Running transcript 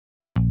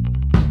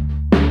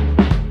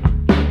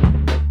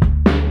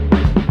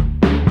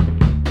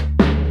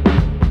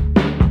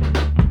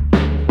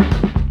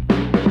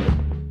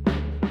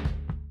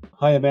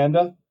Hi,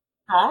 Amanda.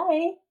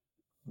 Hi,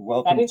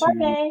 Welcome happy to,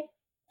 Friday.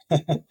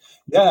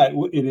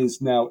 it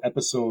is now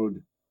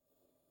episode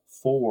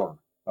 4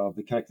 of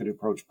the Connected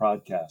Approach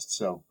podcast.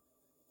 So,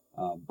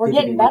 We're good to be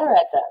getting with better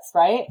at this,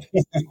 right?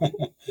 you.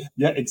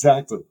 Yeah,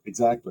 exactly.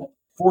 Exactly.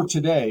 For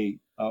today,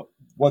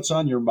 what's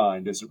on your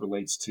mind as it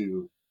relates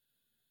to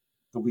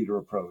the leader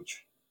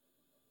approach?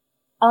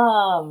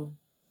 Um,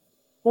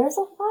 there's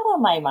a lot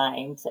on my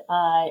mind.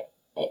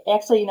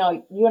 Actually,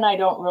 you and I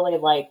don't really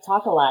like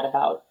talk a lot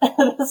about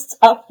this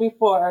stuff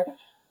before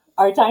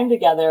our time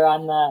together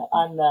on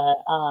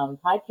the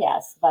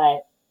podcast.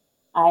 But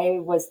I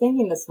was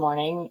thinking this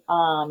morning,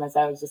 as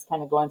I was just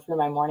kind of going through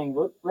my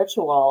morning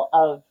ritual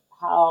of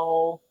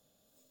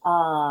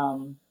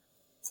um,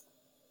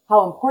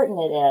 how important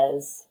it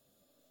is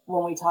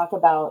when we talk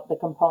about the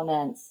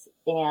components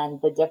and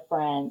the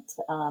different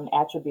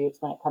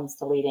attributes when it comes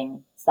to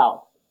leading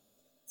self.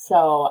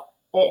 So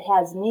it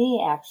has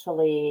me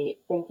actually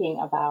thinking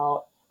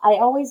about, I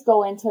always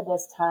go into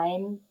this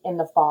time in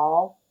the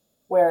fall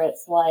where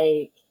it's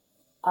like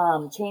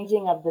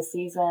changing of the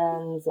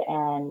seasons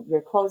and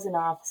you're closing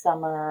off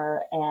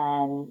summer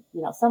and,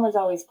 summer's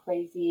always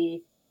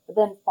crazy. But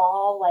then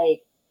fall,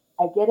 like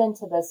I get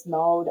into this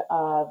mode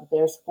of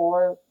there's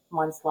 4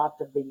 months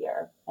left of the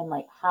year. And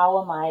like,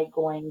 how am I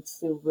going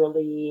to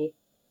really,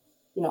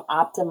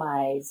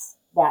 optimize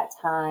that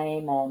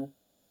time and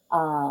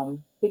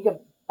think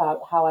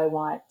about how I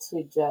want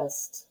to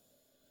just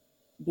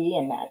be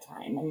in that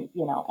time and,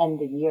 end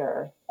the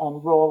year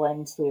and roll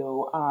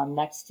into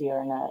next year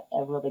in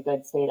a really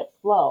good state of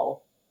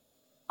flow.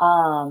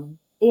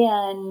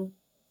 And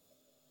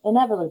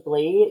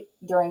inevitably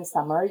during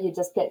summer, you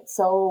just get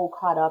so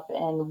caught up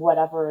in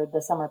whatever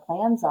the summer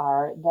plans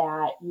are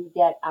that you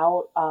get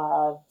out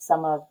of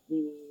some of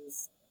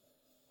these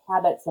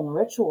habits and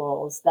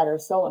rituals that are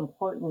so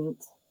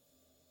important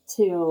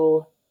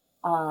to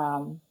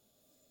um,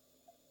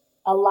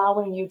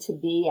 allowing you to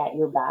be at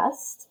your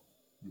best.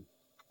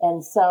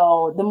 And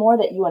so the more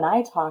that you and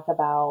I talk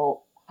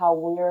about how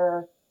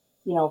we're,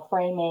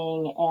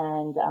 framing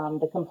and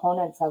the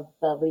components of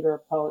the leader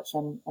approach,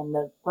 and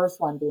the first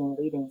one being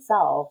leading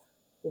self,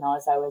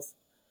 as I was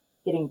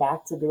getting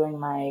back to doing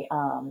my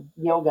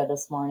yoga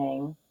this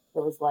morning, it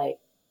was like,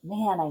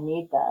 man, I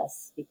need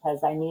this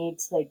because I need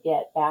to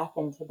get back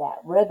into that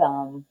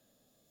rhythm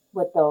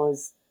with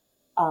those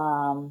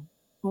um,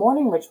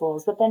 morning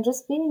rituals, but then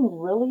just being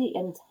really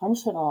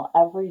intentional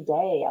every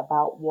day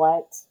about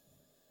what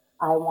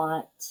I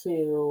want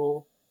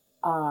to,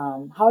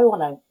 how I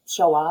want to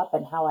show up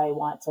and how I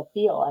want to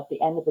feel at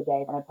the end of the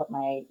day when I put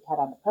my head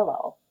on the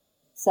pillow.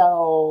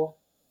 So,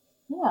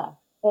 yeah,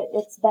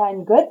 it's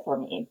been good for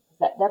me.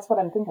 That's what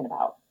I'm thinking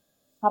about.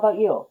 How about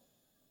you?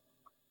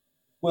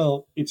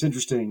 Well, it's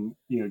interesting,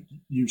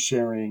 you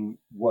sharing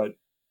what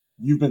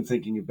you've been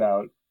thinking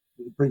about.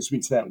 It brings me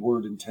to that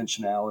word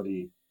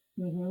intentionality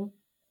Mm-hmm.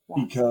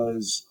 Yes.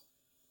 because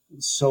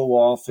so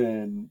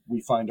often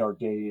we find our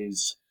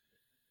days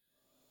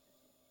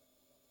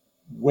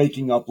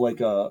waking up like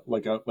a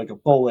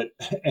bullet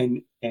Yeah.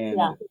 and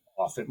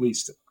off. At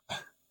least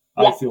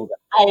I Yeah. feel that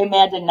I way.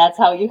 imagine that's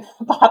how you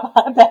pop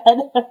out of bed.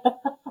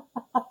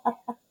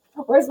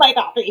 Where's my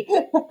coffee?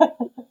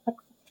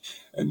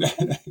 And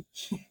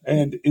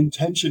and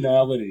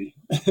intentionality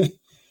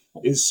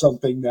is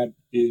something that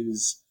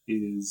is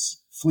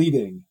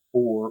fleeting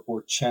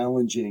or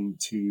challenging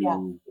Yeah.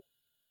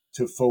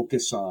 to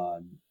focus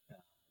on.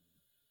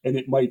 And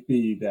it might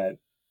be that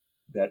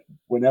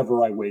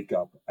whenever I wake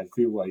up, I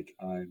feel like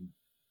I'm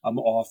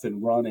off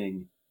and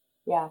running.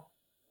 Yeah.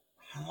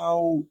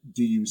 How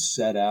do you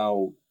set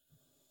out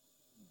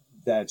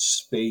that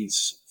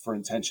space for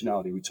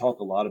intentionality? We talk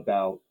a lot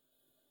about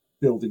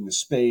building the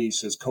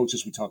space. As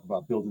coaches, we talk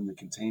about building the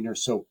container.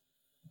 So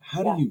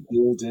how do Yeah. you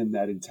build in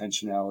that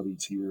intentionality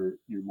to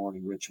your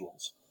morning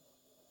rituals?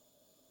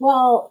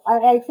 Well,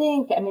 I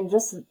think, I mean,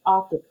 just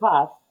off the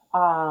cuff,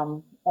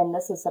 and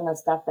this is some of the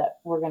stuff that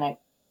we're going to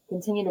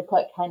continue to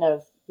put kind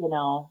of,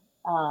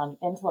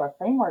 into our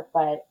framework,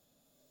 but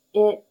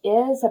it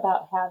is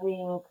about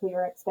having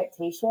clear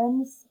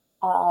expectations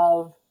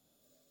of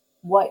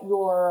what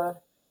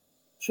your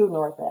true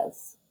north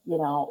is,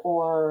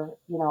 or,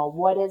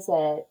 what is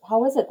it,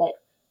 how is it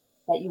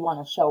that you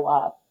want to show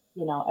up,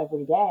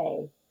 every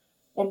day.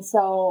 And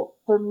so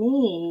for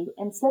me,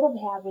 instead of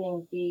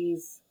having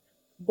these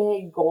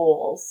big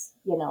goals,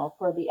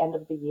 for the end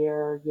of the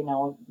year,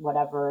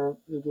 whatever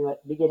you do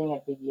at the beginning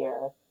of the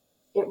year,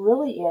 it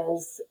really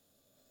is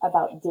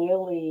about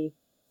daily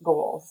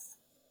goals,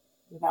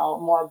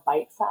 more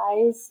bite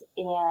size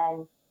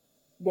and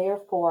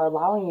therefore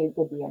allowing you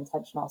to be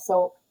intentional.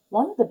 So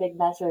one of the big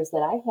measures that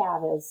I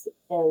have is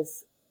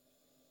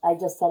I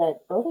just said it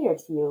earlier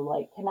to you,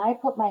 like, can I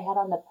put my head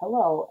on the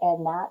pillow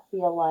and not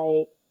feel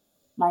like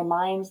my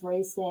mind's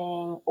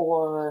racing,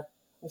 or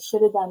I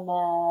should have done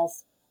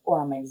this, or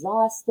I'm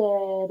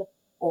exhausted,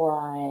 or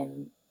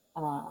I'm,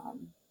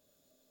 um,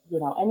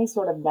 any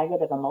sort of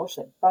negative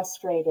emotion,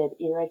 frustrated,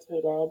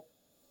 irritated.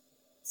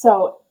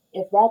 So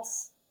if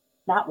that's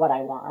not what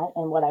I want.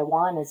 And what I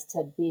want is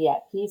to be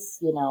at peace,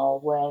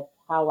 with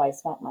how I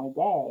spent my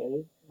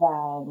day.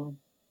 Then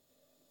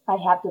I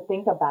have to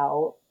think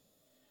about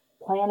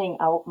planning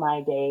out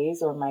my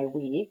days or my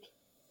week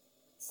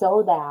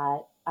so that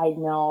I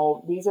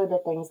know these are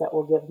the things that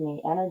will give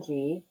me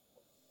energy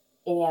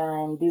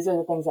and these are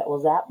the things that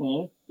will zap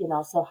me.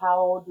 So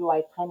how do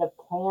I kind of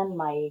plan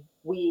my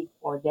week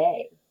or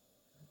day?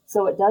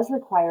 So it does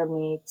require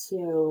me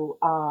to,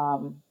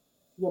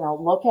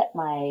 look at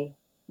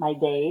my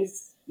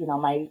days,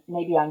 my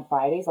maybe on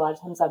Fridays. A lot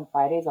of times on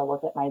Fridays, I'll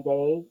look at my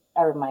day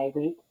or my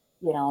week,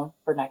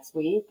 for next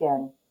week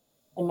and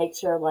make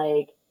sure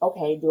like,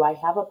 okay, do I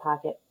have a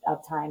pocket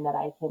of time that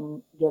I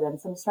can get in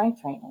some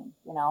strength training?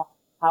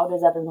 How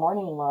does every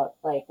morning look?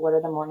 Like, what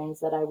are the mornings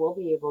that I will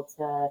be able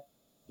to,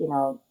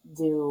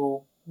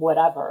 do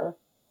whatever?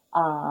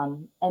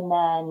 And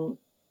then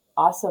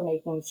also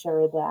making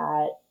sure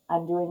that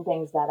I'm doing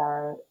things that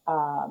are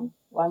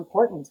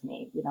important to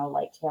me,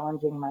 like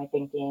challenging my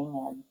thinking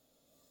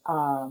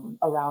and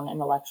around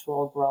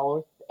intellectual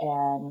growth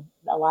and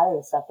a lot of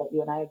the stuff that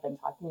you and I have been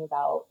talking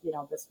about,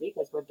 this week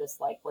as we're just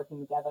like working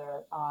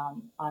together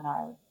on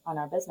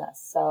our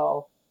business.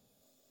 So,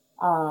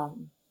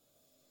 um,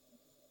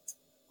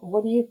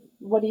 what do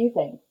you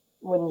think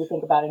when you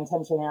think about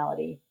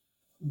intentionality?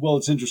 Well,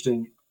 it's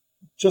interesting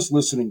just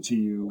listening to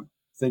you,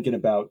 thinking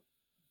about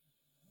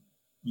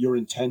your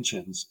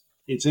intentions.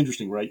 It's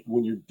interesting, right?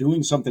 When you're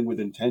doing something with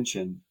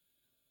intention,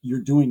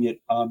 you're doing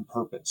it on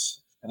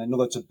purpose. And I know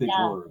that's a big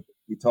Yeah, word.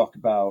 We talk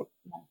about,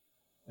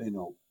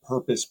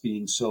 purpose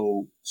being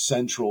so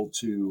central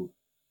to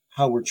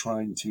how we're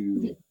trying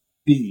to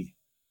be.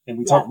 And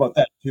we talk yeah, about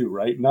that too,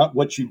 right? Not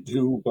what you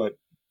do, but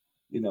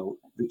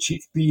the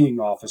chief being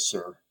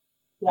officer.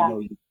 I yeah,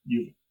 know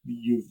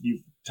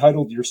you've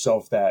titled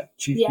yourself that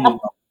chief yeah, being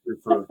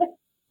officer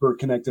for a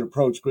connected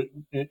approach, but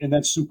and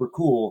that's super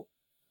cool.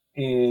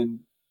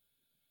 And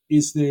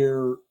is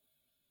there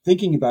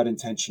thinking about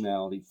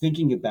intentionality,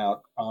 thinking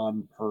about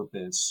on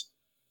purpose?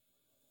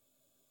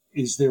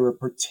 Is there a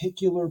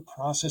particular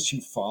process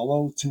you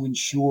follow to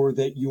ensure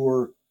that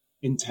you're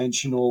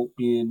intentional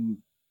in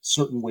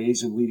certain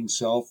ways in leading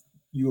self?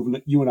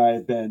 You and I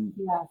have been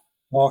yeah,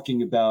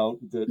 talking about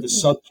the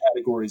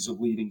subcategories of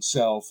leading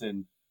self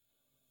and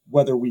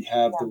whether we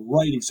have the yeah,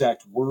 right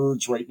exact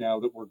words right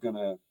now that we're going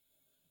to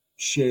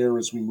share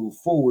as we move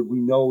forward. We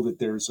know that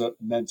there's a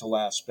mental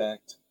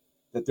aspect,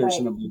 that there's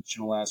right, an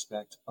emotional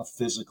aspect, a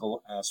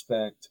physical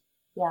aspect,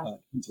 yeah.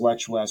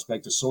 intellectual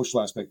aspect, a social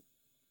aspect.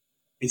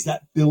 Is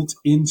that built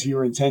into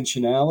your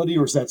intentionality,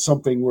 or is that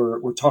something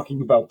we're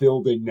talking about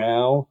building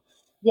now?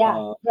 Yeah,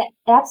 Uh, yeah,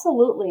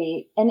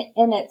 absolutely. And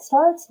it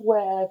starts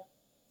with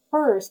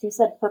first, you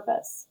said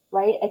purpose,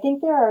 right? I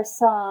think there are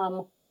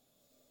some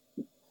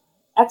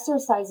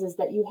exercises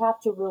that you have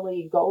to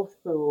really go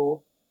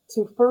through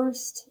to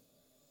first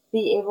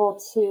be able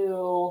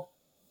to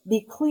be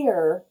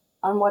clear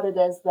on what it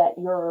is that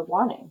you're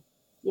wanting.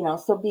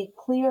 So be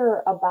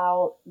clear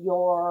about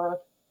your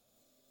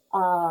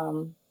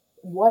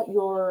what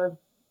your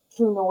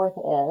true north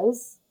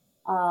is.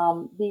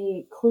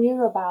 Be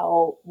clear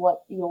about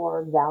what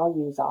your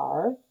values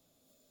are.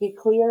 Be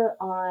clear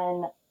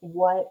on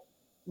what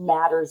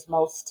matters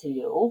most to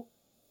you.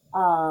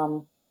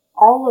 Um,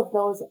 all of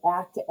those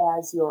act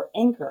as your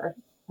anchor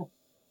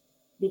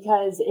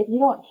because if you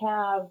don't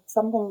have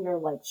something you're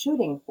like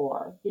shooting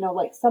for,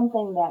 like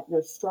something that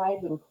you're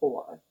striving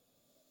for,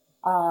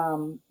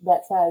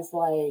 that says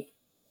like,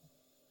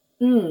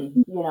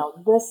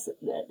 this,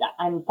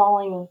 I'm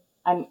falling,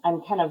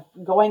 I'm kind of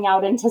going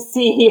out into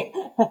sea.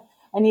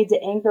 I need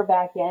to anchor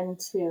back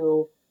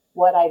into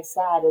what I've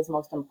said is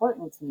most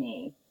important to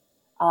me.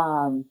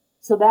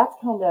 So that's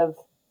kind of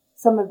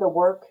some of the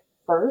work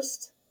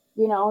first,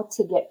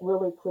 to get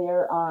really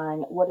clear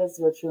on what is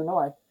your true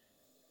north.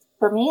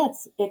 For me,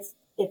 it's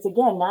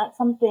again, not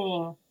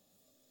something,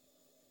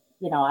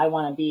 I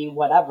want to be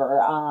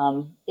whatever.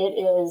 It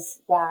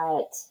is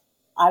that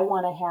I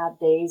want to have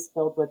days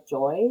filled with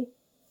joy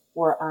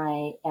where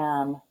I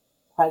am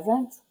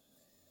present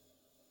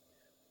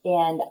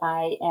and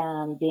I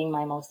am being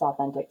my most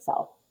authentic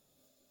self.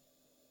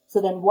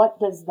 So then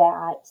what does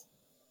that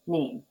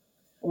mean?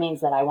 It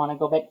means that I want to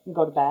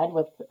go to bed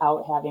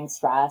without having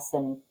stress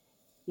and,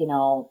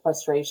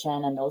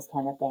 frustration and those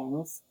kind of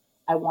things.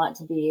 I want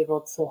to be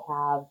able to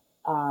have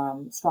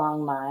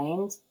strong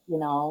mind,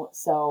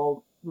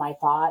 so my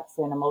thoughts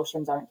and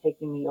emotions aren't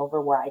taking me over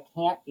where I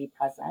can't be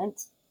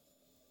present.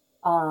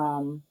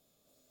 Um,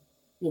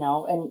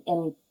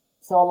 and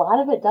so a lot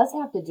of it does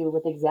have to do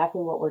with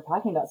exactly what we're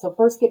talking about. So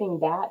first getting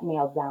that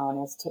nailed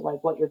down as to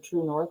like what your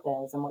true north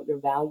is and what your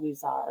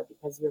values are,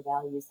 because your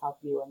values help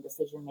you in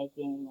decision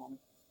making and,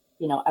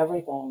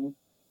 everything.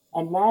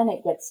 And then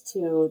it gets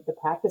to the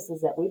practices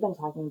that we've been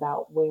talking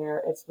about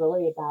where it's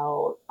really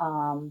about,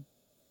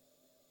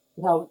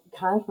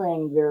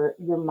 conquering your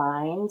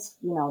mind,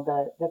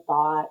 the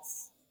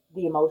thoughts,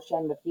 the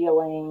emotion, the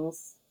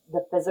feelings,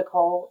 the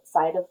physical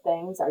side of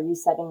things. Are you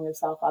setting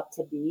yourself up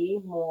to be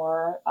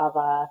more of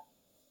a,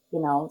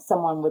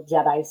 someone with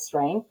Jedi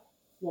strength?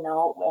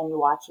 and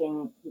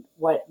watching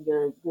what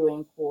you're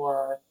doing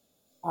for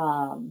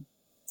um,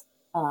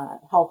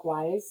 health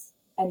wise,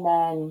 and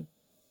then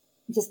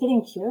just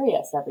getting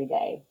curious every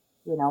day.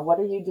 What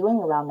are you doing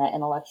around that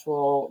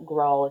intellectual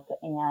growth,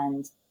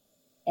 and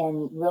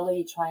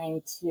really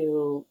trying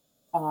to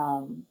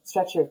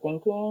stretch your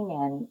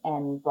thinking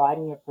and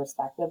broaden your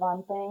perspective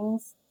on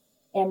things.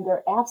 And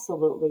there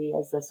absolutely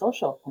is a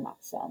social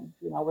connection,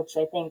 which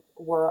I think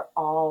we're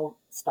all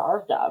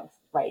starved of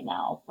right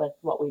now with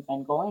what we've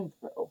been going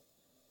through.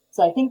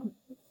 So I think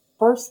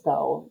first,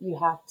 though, you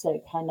have to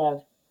kind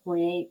of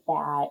create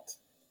that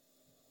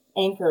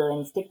anchor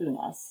and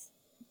stickiness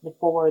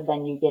before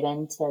then you get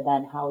into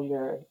then how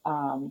you're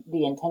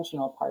the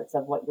intentional parts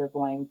of what you're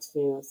going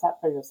to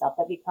set for yourself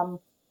that become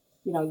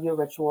your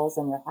rituals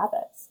and your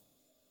habits.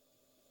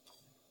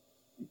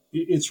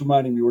 It's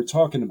reminding me, we're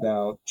talking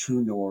about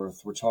true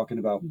north, we're talking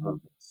about Mm-hmm.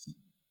 purpose.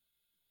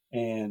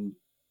 And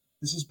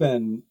this has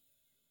been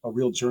a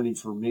real journey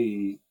for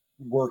me,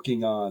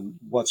 working on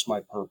what's my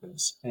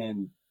purpose.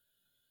 And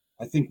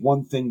I think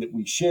one thing that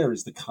we share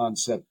is the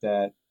concept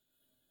that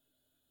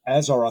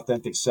as our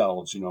authentic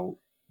selves,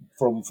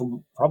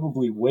 from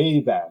probably way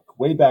back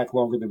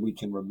longer than we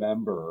can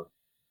remember,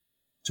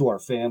 to our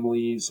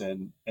families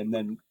and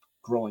then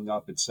growing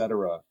up,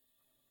 etc.,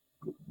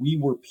 we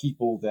were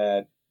people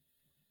that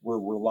were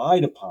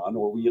relied upon,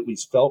 or we at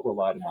least felt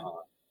relied Yeah.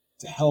 upon,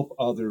 to help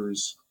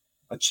others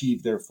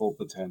achieve their full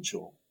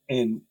potential.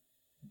 And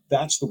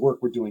that's the work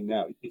we're doing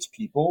now. It's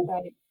people,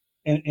 Right.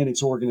 and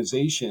it's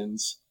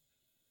organizations.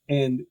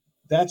 And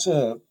that's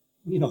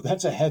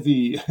that's a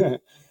heavy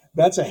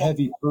that's a Yeah.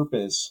 heavy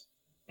purpose.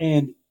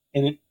 And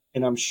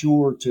I'm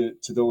sure to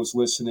those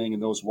listening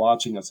and those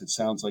watching us, it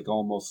sounds like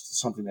almost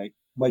something that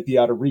might be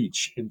out of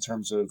reach in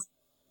terms of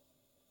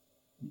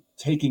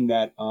taking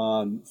that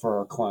on for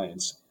our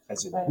clients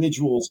as Right.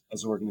 individuals,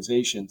 as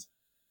organizations.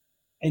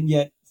 And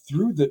yet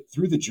through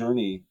the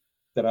journey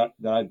that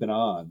I've been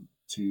on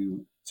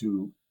to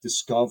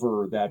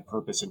discover that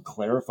purpose and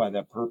clarify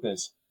that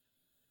purpose,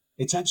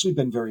 it's actually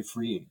been very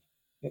freeing.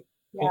 And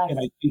Yes.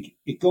 I think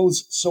it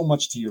goes so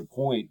much to your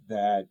point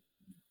that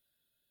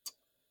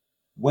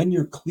when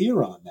you're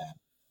clear on that,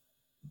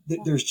 Yeah.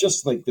 there's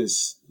just like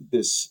this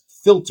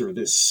filter,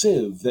 this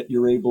sieve that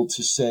you're able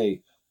to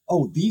say,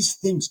 oh, these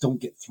things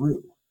don't get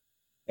through.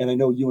 And I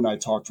know you and I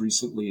talked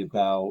recently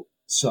about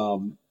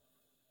some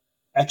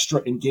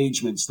extra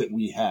engagements that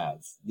we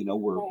have.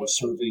 We're Right.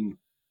 serving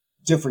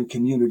different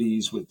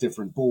communities with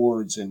different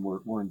boards, and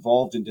we're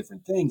involved in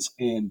different things.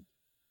 And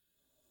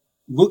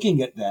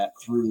looking at that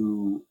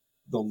through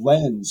the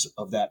lens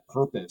of that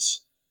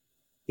purpose,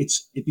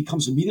 it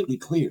becomes immediately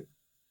clear.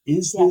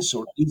 Is Yeah. this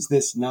or is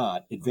this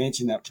not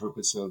advancing that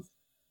purpose of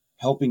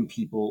helping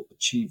people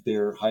achieve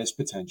their highest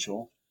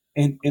potential,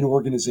 and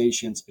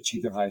organizations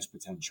achieve their highest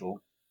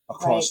potential Right.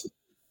 across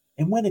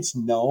and when it's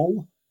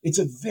no, it's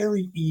a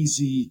very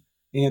easy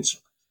answer.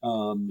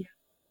 Um,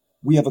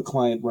 we have a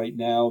client right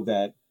now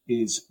that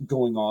is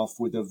going off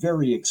with a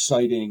very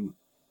exciting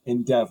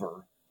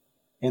endeavor,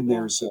 and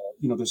Yeah.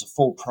 there's a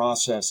full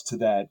process to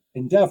that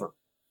endeavor.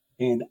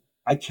 And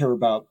I care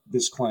about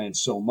this client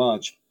so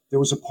much. There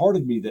was a part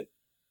of me that,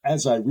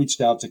 as I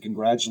reached out to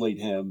congratulate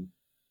him,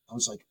 I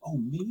was like, oh,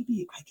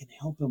 maybe I can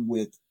help him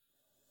with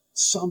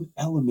some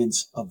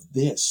elements of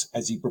this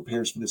as he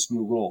prepares for this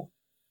new role.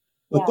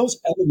 But Yeah. those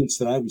elements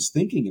that I was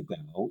thinking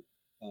about,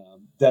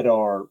 that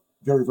are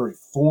very, very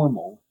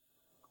formal,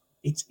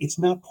 it's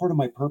not part of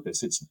my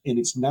purpose.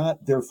 It's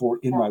not therefore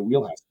in Yeah. my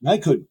wheelhouse. And I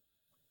could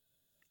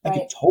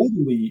Right.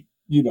 totally,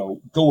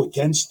 go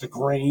against the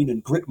grain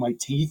and grit my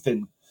teeth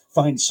and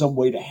find some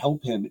way to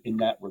help him in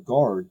that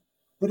regard.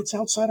 But it's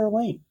outside our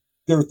lane.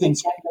 There are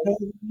things,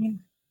 Exactly.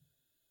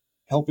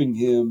 helping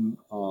him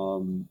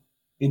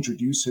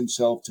introduce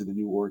himself to the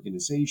new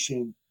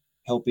organization,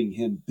 helping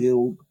him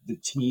build the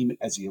team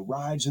as he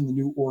arrives in the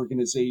new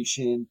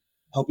organization,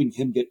 helping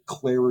him get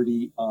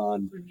clarity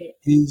on Right.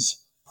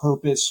 his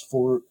purpose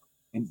for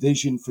and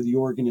vision for the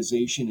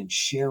organization, and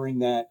sharing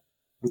that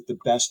with the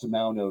best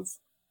amount of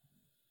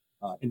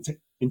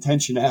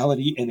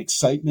intentionality and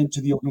excitement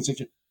to the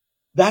organization.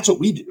 That's what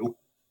we do.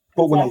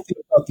 But when I think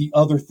Exactly. about the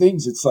other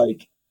things, it's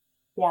like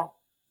Yeah.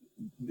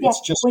 Yeah.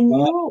 it's just When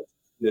not. you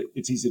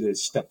It's easy to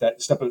step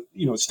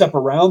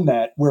around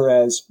that.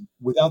 Whereas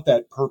without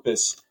that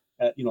purpose,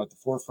 at the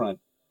forefront,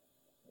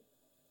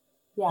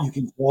 Yeah. you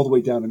can go all the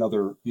way down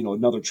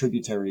another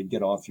tributary and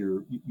get off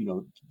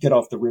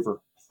the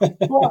river.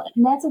 Well,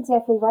 and that's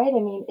exactly right. I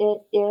mean,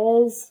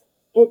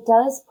 it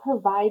does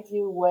provide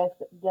you with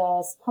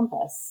this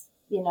compass,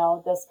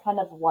 this kind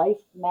of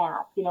life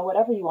map,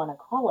 whatever you want to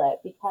call it,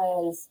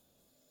 because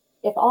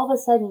if all of a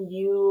sudden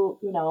you're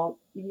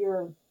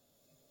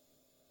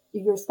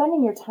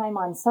spending your time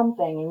on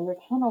something and you're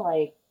kind of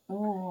like,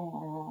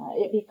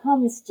 it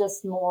becomes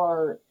just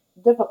more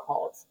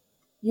difficult.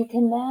 You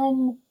can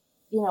then,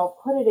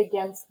 put it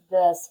against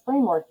this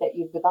framework that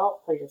you've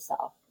developed for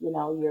yourself,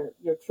 your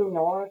true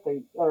north,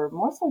 or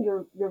more so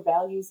your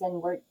values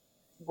and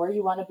where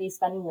you want to be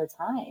spending your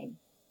time.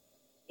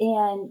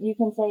 And you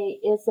can say,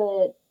 is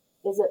it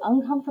is it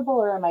uncomfortable,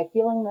 or am I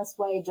feeling this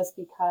way just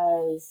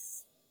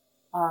because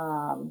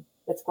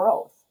it's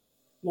growth,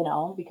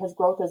 because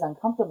growth is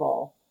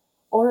uncomfortable?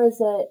 Or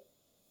is it,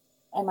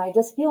 am I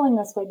just feeling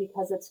this way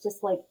because it's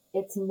just like,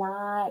 it's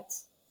not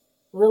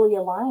really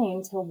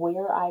aligned to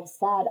where I've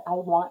said I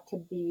want to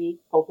be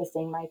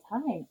focusing my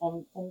time,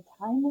 and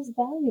time is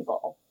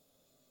valuable,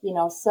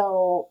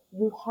 so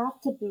you have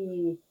to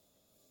be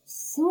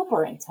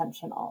super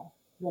intentional,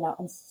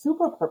 and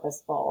super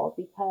purposeful,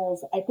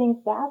 because I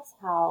think that's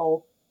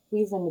how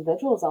we as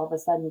individuals all of a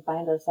sudden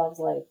find ourselves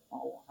like,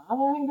 oh,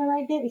 how did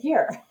I get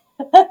here?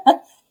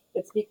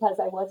 It's because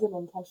I wasn't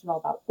intentional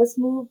about this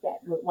move that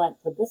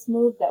went to this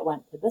move that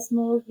went to this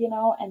move, and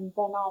then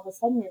all of a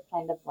sudden you're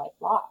kind of like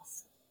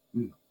lost.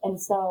 Mm. And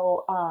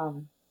so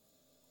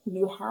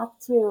you have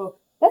to,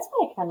 that's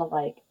why I kind of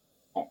like,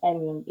 I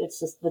mean, it's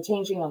just the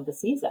changing of the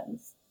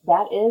seasons.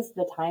 That is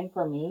the time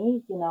for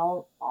me,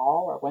 fall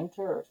or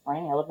winter or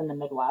spring. I live in the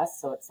Midwest,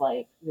 so it's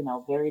like,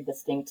 very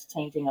distinct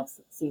changing of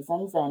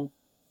seasons. And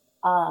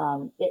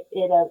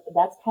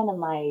that's kind of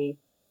my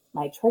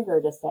trigger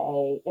to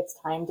say it's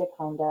time to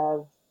kind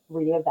of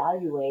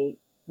reevaluate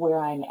where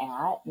I'm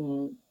at,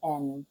 and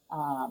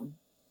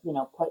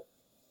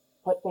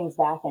put things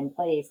back in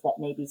place that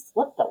maybe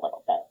slipped a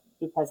little bit,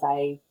 because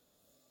I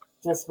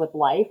just, with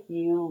life,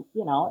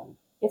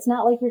 it's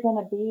not like you're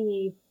going to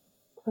be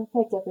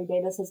perfect every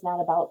day. This is not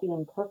about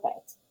being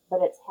perfect,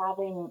 but it's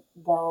having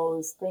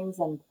those things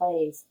in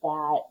place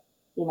that,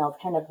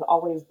 kind of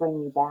always bring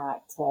you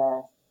back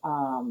to,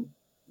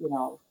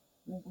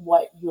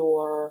 what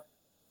you're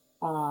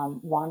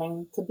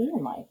wanting to be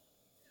in life.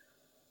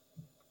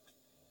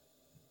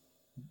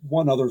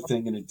 One other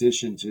thing, in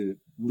addition to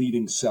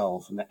leading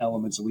self and the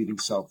elements of leading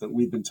self that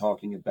we've been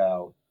talking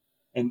about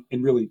and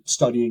really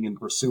studying and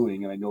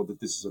pursuing, and I know that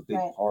this is a big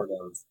Right. part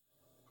of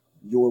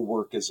your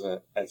work as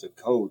a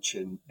coach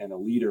and a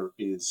leader,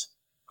 is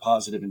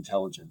positive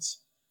intelligence.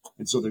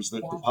 And so there's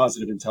the Yeah.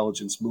 positive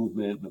intelligence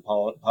movement and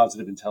the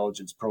positive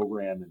intelligence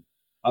program. And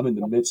I'm in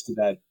the midst of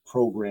that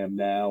program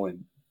now,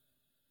 and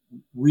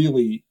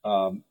really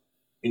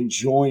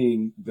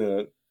enjoying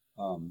the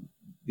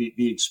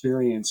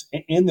experience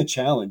and the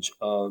challenge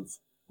of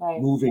Right.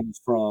 moving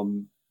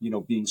from,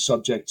 being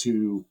subject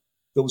to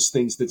those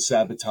things that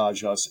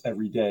sabotage us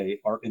every day,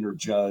 our inner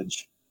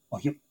judge,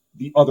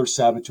 the other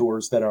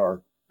saboteurs that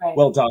are Right.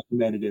 well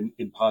documented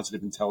in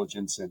positive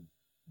intelligence. And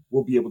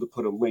we'll be able to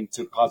put a link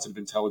to positive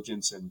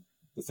intelligence and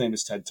the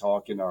famous TED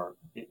talk in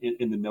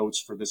the notes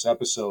for this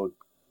episode.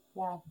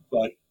 Yeah.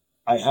 But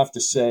I have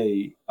to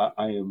say,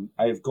 I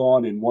have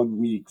gone in 1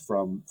 week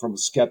from a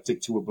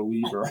skeptic to a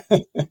believer.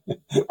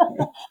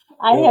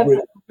 I have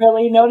With,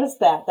 really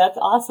noticed that. That's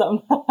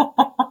awesome.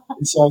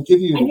 so I'll give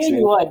you I an knew you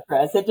example, would,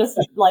 Chris. It just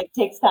like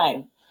takes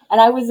time. And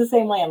I was the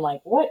same way. I'm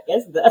like, what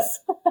is this?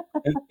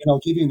 and I'll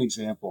give you an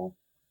example.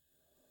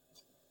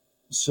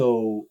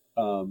 So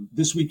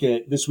this week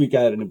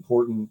I had an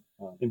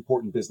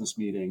important business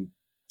meeting,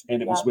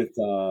 and it was Yeah. with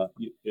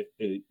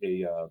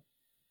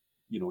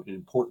an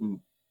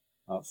important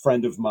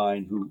friend of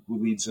mine who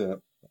leads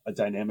a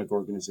dynamic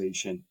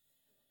organization.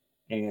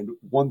 And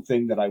one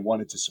thing that I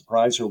wanted to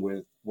surprise her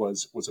with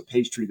was a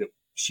pastry that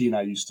she and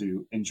I used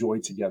to enjoy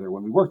together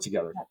when we worked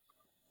together.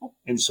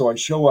 And so I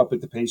show up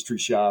at the pastry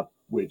shop,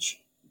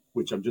 which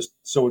I'm just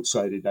so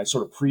excited. I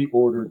sort of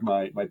pre-ordered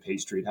my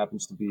pastry. It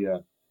happens to be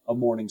a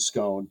morning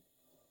scone.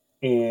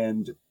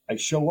 And I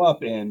show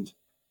up, and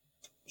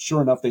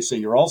sure enough, they say,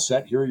 "You're all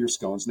set. Here are your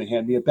scones." And they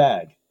hand me a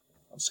bag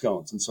of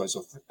scones. And so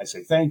I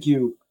say, "Thank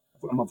you."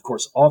 I'm, of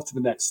course, off to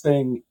the next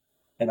thing.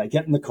 And I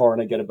get in the car,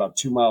 and I get about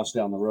 2 miles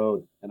down the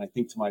road. And I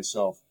think to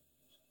myself,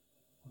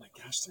 oh my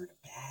gosh, they're in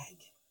a bag.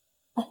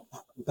 I'm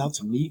about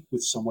to meet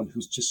with someone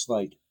who's just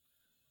like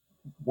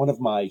one of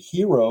my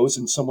heroes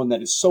and someone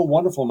that is so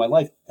wonderful in my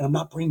life. And I'm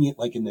not bringing it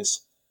like in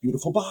this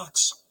beautiful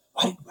box.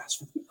 Why didn't you ask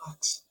for the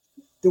box?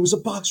 There was a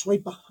box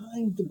right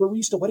behind the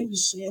barista. Why didn't you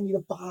say, "I need a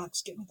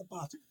box? Get me the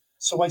box"?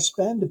 So I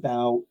spend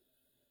about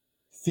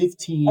And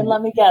 15.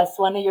 let me guess,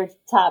 one of your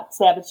top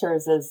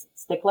saboteurs is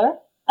Stickler.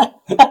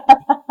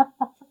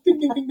 Ding,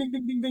 ding, ding, ding,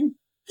 ding, ding, ding.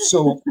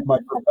 So my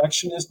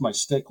perfectionist, my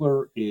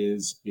stickler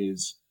is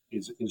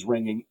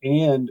ringing,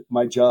 and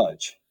my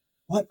judge.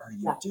 What are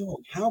you Yeah.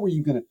 doing? How are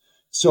you going to?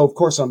 So of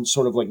course I'm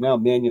sort of like now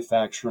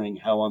manufacturing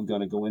how I'm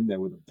going to go in there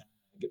with a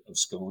bag of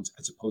scones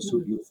as opposed to a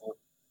Mhm. beautiful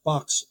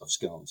box of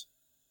scones.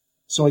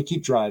 So I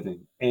keep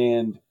driving,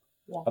 and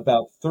Yeah.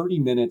 about 30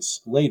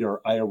 minutes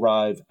later, I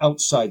arrive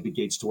outside the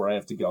gates to where I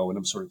have to go, and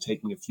I'm sort of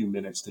taking a few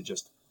minutes to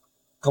just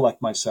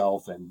collect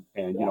myself, and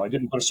Yeah. I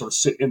didn't want to sort of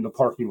sit in the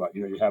parking lot.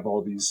 You have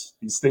all these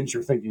things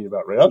you're thinking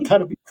about, right? I'll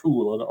kind of be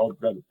cool.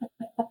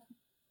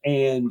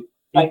 And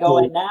Do I it go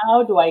goes in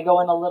now? Do I go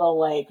in a little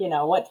like,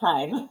 what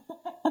time?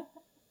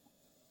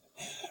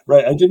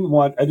 right. I didn't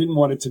want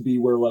it to be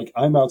where like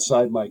I'm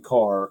outside my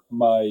car,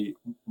 my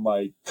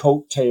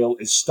coat tail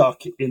is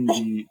stuck in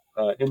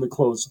the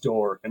closed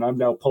door, and I'm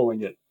now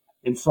pulling it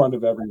in front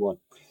of everyone.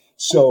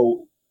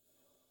 So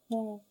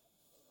Yeah.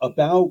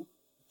 about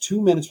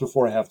 2 minutes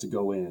before I have to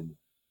go in,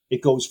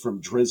 it goes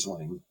from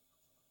drizzling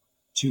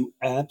to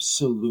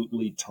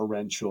absolutely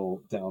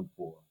torrential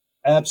downpour,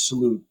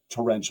 absolute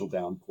torrential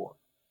downpour.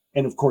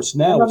 And of course, And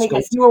now let it's me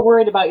going guess, you were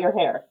worried about your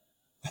hair.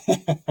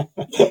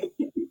 to.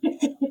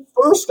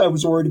 First, I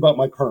was worried about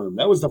my perm.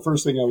 That was the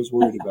first thing I was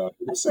worried about.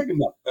 Second,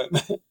 no,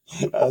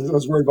 I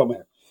was worried about my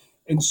hair.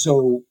 And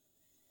so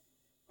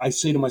I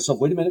say to myself,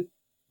 wait a minute,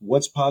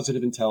 what's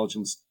positive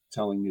intelligence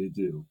telling me to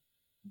do?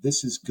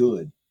 This is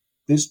good.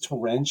 This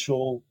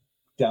torrential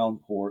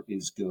downpour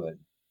is good.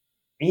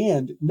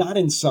 And not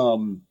in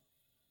some,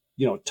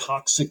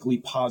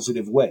 toxically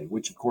positive way,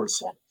 which of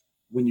course, Yeah,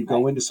 when you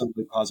go right. into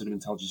something like positive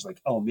intelligence, like,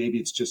 oh, maybe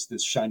it's just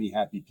this shiny,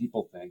 happy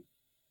people thing.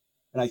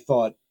 And I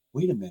thought,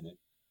 wait a minute.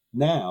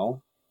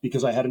 Now,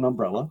 because I had an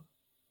umbrella,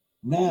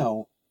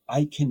 now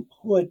I can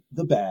put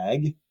the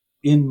bag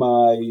in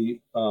my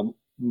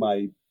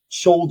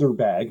shoulder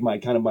bag, my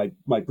kind of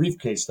my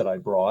briefcase that I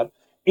brought,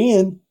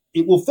 and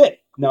it will fit.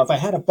 Now, if I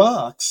had a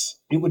box,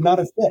 it would not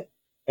have fit,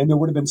 and there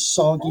would have been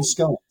soggy Right.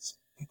 scones.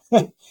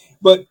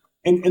 But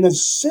and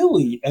as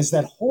silly as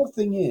that whole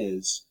thing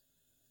is,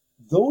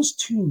 those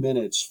 2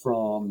 minutes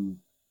from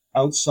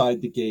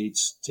outside the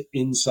gates to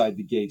inside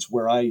the gates,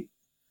 where I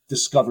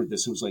discovered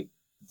this, it was like,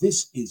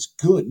 this is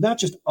good. Not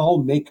just I'll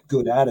make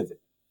good out of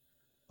it,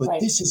 but Right.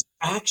 this is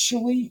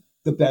actually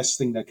the best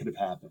thing that could have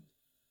happened.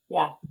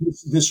 Yeah.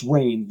 This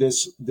rain,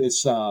 this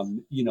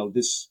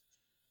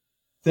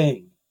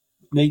thing,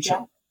 nature,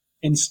 Yeah.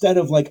 instead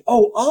of like,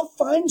 oh, I'll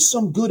find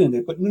some good in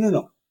it, but no,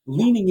 Yeah.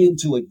 leaning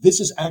into like this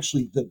is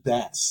actually the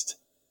best.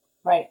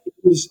 Right.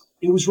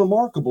 It was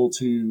remarkable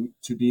to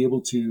be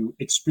able to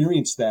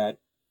experience that,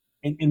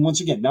 and once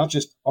again, not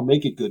just I'll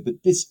make it good,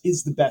 but this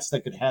is the best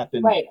that could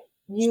happen. Right.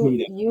 This You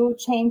meeting. you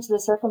change the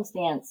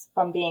circumstance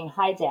from being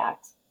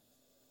hijacked,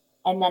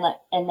 and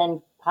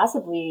then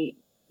possibly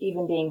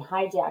even being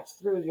hijacked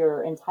through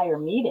your entire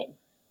meeting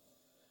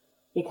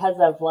because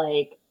of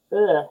like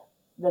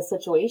the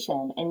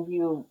situation, and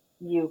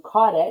you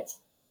caught it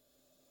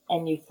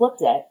and you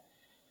flipped it,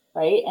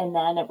 right, and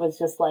then it was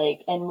just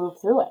like and moved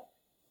through it.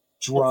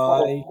 It's like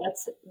Dry,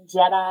 that's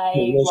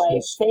Jedi like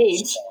delicious.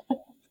 sage.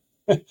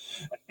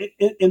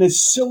 And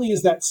as silly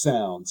as that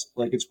sounds,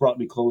 like it's brought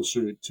me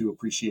closer to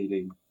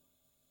appreciating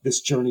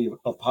this journey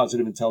of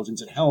positive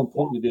intelligence and how Yeah.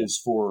 important it is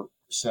for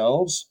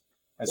ourselves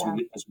as Yeah.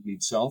 we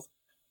lead self,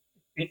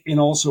 and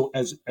also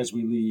as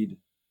we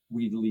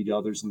lead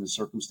others in the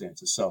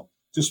circumstances. So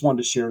just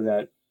wanted to share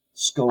that I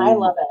scone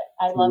love it.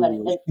 I love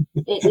it.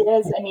 through. It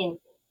is. I mean,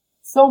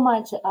 so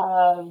much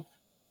of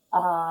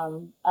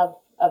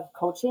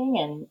coaching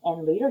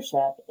and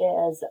leadership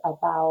is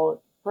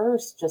about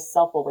first just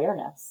self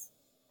awareness.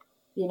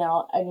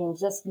 I mean,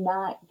 just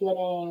not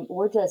getting.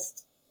 We're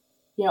just.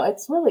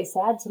 It's really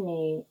sad to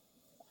me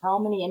how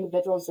many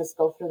individuals just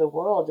go through the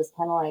world just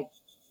kind of like,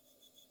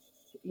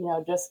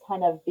 just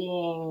kind of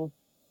being,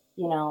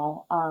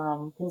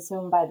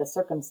 consumed by the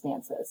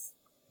circumstances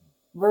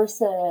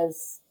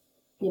versus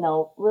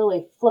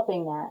really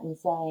flipping that and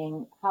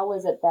saying, how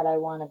is it that I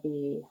want to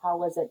be?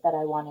 How is it that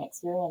I want to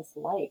experience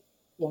life?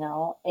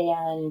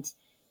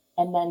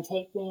 And then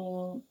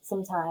taking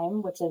some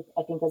time, which is,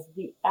 I think is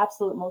the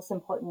absolute most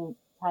important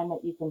time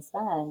that you can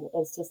spend,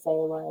 is to say,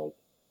 like,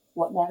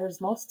 what matters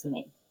most to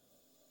me?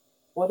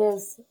 What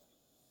is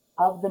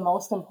of the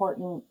most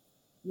important,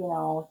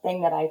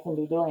 thing that I can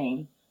be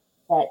doing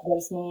that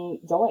gives me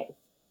joy,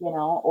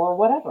 or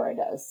whatever it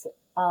is.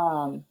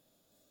 Um,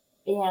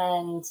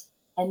 and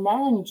and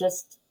then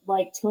just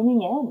like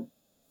tuning in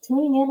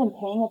and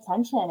paying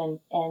attention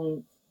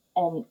and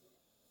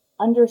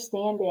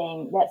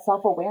understanding that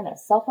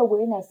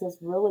self-awareness is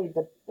really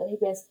the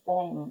biggest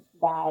thing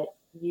that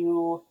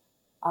you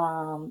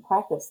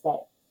practice,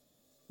 that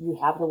you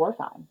have to work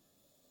on,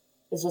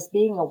 is just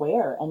being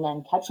aware and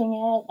then catching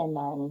it. And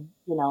then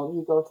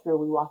we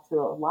walk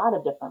through a lot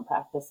of different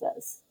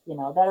practices,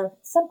 that are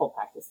simple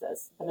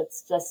practices, but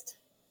it's just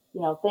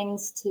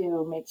things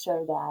to make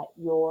sure that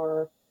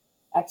you're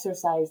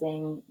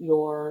exercising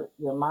your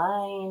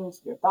mind,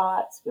 your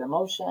thoughts, your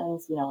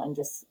emotions, and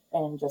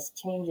just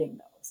changing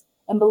those,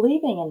 and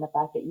believing in the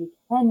fact that you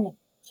can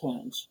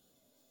change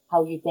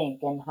how you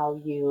think and how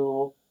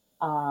you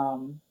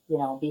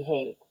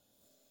behave.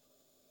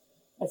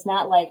 It's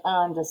not like,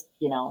 oh, I'm just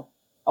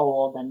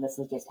old and this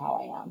is just how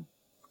I am.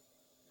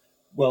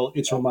 Well,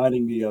 it's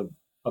reminding me of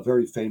a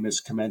very famous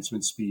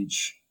commencement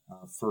speech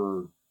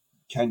for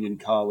Kenyon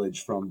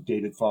College from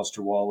David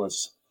Foster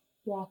Wallace,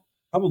 Yeah.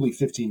 probably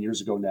 15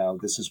 years ago now.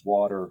 This is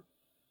water.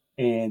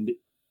 And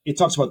it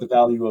talks about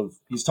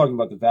he's talking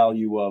about the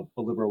value of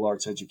a liberal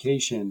arts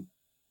education.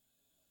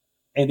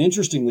 And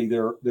interestingly,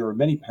 there are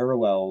many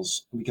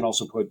parallels. We can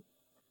also put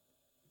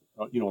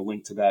a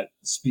link to that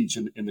speech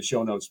in the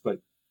show notes. But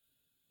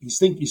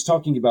he's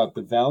talking about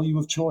the value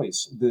of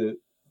choice, the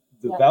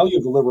Yep. value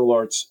of the liberal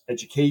arts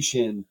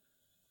education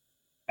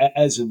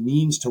as a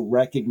means to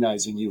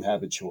recognizing you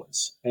have a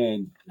choice.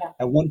 And Yeah.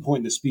 at one point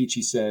in the speech,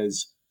 he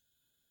says,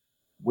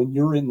 when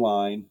you're in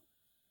line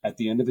at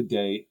the end of the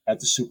day at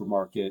the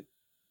supermarket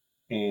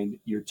and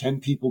you're 10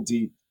 people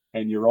deep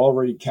and you're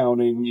already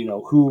counting,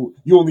 who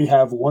you only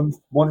have one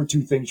or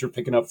two things you're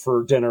picking up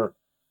for dinner.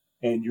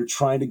 and you're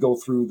trying to go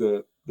through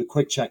the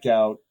quick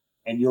checkout,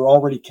 and you're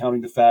already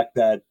counting the fact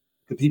that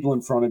the people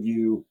in front of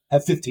you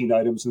have 15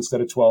 items instead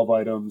of 12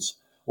 items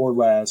or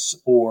less,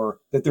 or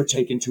that they're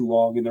taking too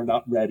long and they're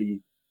not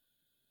ready,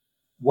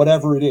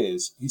 whatever it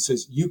is, he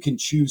says you can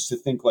choose to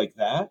think like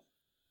that,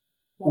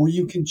 or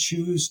you can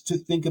choose to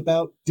think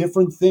about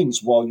different things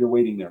while you're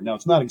waiting there. Now,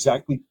 it's not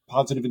exactly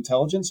positive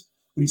intelligence,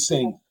 but he's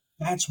saying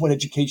that's what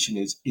education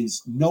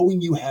is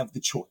knowing you have the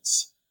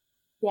choice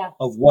Yeah.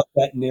 of what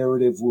that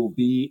narrative will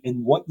be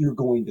and what you're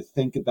going to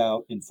think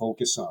about and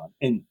focus on.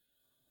 And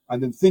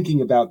I've been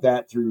thinking about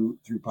that through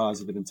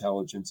positive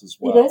intelligence as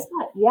It is,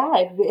 well. yeah,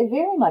 it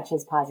very much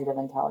is positive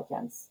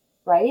intelligence,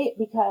 right?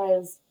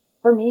 Because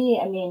for me,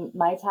 I mean,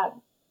 my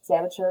top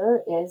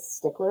saboteur is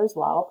stickler as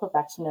well,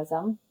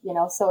 perfectionism,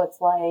 so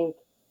it's like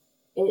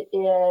it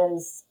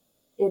is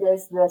it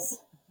is this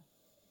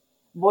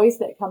voice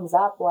that comes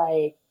up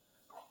like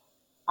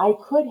I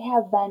could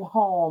have been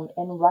home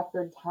in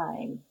record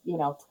time,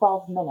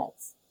 12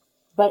 minutes.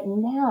 But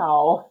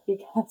now,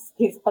 because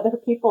these other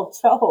people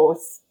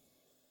chose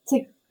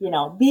to,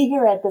 be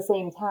here at the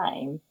same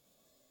time,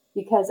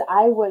 because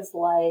I was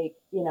like,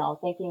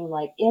 thinking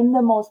like in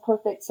the most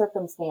perfect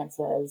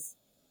circumstances,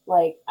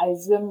 like I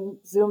zoom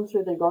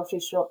through the grocery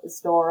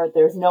store.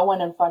 There's no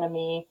one in front of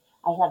me.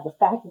 I have the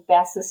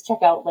fastest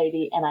checkout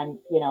lady, and I'm,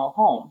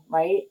 home,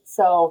 right?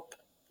 So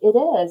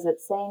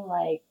it's saying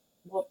like,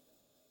 well,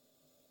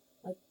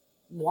 like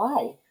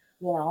why,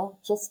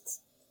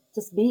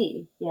 just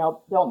be,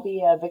 don't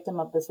be a victim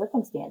of the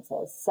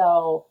circumstances.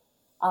 So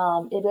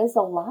it is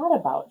a lot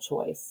about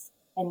choice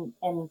and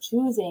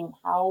choosing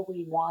how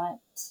we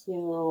want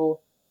to,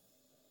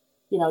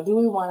 do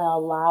we want to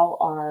allow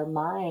our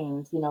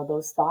mind,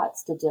 those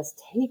thoughts to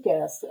just take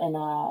us in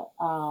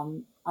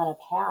on a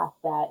path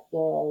that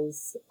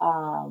is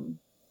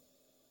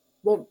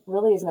that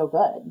really is no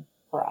good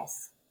for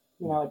us.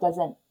 It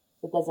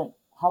doesn't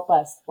help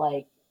us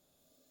like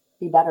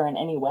be better in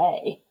any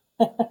way.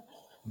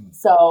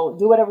 So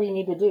do whatever you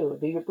need to do.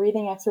 Do your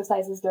breathing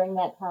exercises during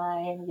that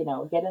time,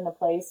 get in a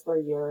place where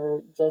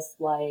you're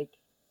just like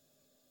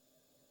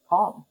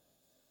calm,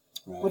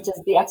 Right. which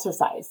is the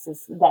exercise.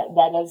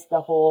 That is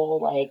the whole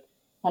like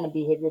kind of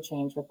behavior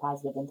change with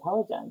positive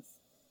intelligence.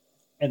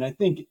 And I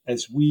think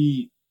as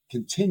we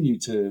continue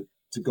to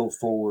go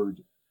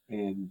forward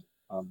and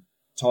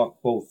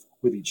talk both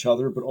with each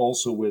other, but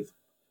also with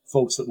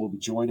folks that will be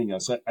joining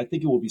us, I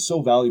think it will be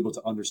so valuable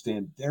to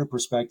understand their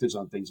perspectives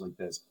on things like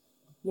this.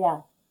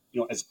 Yeah.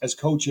 As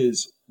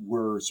coaches,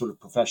 we're sort of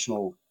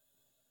professional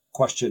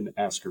question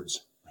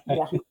askers. Right?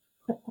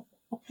 Yeah.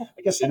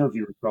 I guess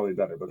interviewer is probably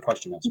better, but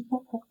question asker.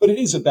 But it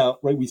is about,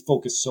 right, we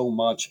focus so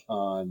much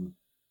on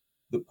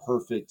the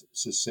perfect,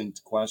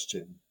 succinct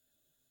question.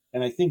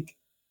 And I think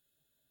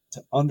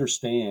to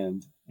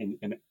understand and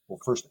well,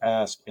 first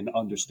ask and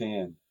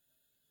understand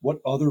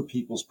what other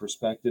people's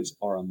perspectives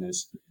are on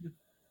this.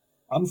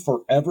 I'm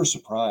forever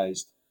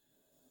surprised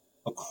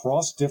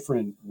across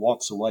different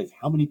walks of life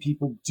how many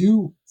people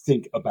do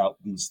think about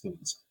these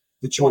things,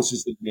 the Yeah.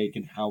 choices they make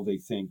and how they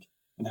think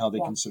and how they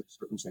Yeah. consider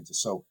circumstances.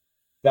 So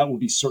that will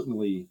be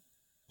certainly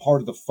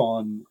part of the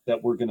fun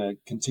that we're going to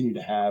continue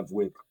to have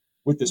with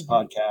this Mhm.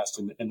 podcast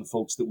and the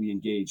folks that we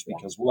engage, Yeah.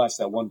 because we'll ask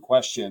that one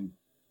question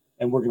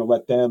and we're going to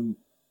let them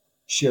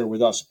share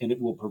with us, and it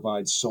will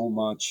provide so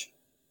much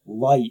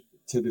light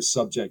to this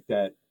subject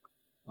that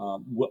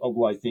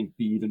will I think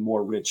be even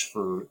more rich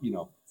for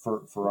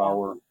for Yeah.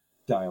 our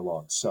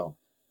dialogue. So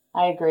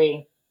I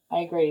agree.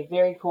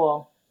 Very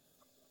cool.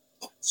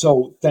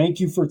 thank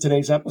you for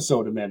today's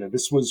episode, Amanda.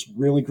 This was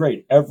really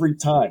great. Every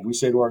time we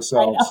say to I know.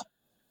 ourselves,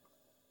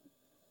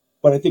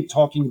 but I think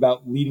talking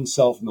about leading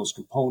self and those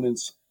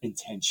components,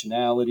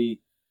 intentionality,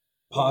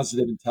 Yeah.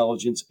 positive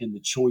intelligence, and the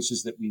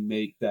choices that we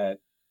make that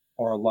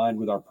are aligned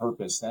with our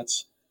purpose,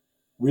 that's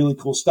really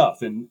cool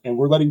stuff. And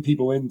we're letting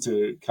people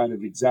into kind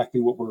of exactly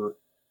what we're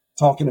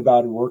talking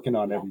about and working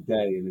on Yeah. every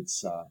day. And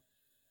it's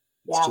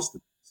Yeah. just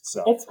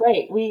so It's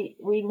great. We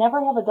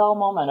never have a dull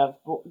moment of,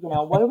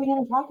 what are we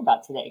going to talk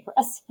about today,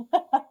 Chris?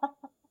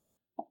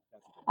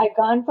 I've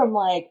gone from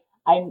like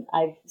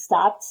I've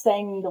stopped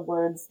saying the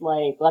words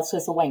like let's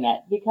just wing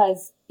it,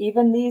 because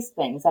even these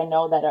things I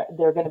know that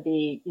they're going to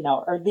be,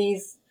 or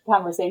these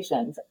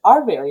conversations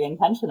are very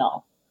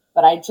intentional,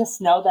 but I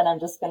just know that I'm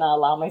just going to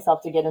allow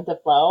myself to get into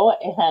flow,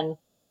 and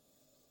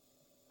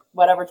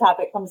whatever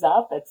topic comes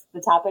up, it's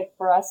the topic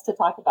for us to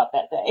talk about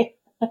that day.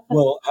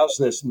 well, how's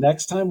this?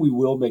 Next time we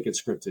will make it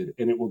scripted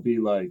and it will be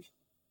like,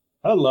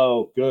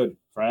 hello, good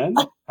friend.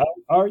 How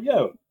are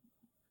you?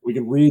 We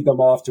can read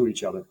them off to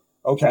each other.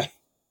 Okay.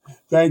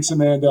 Thanks,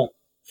 Amanda.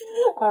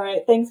 All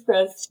right. Thanks,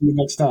 Chris. See you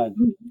next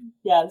time.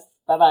 Yes.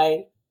 Bye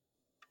bye.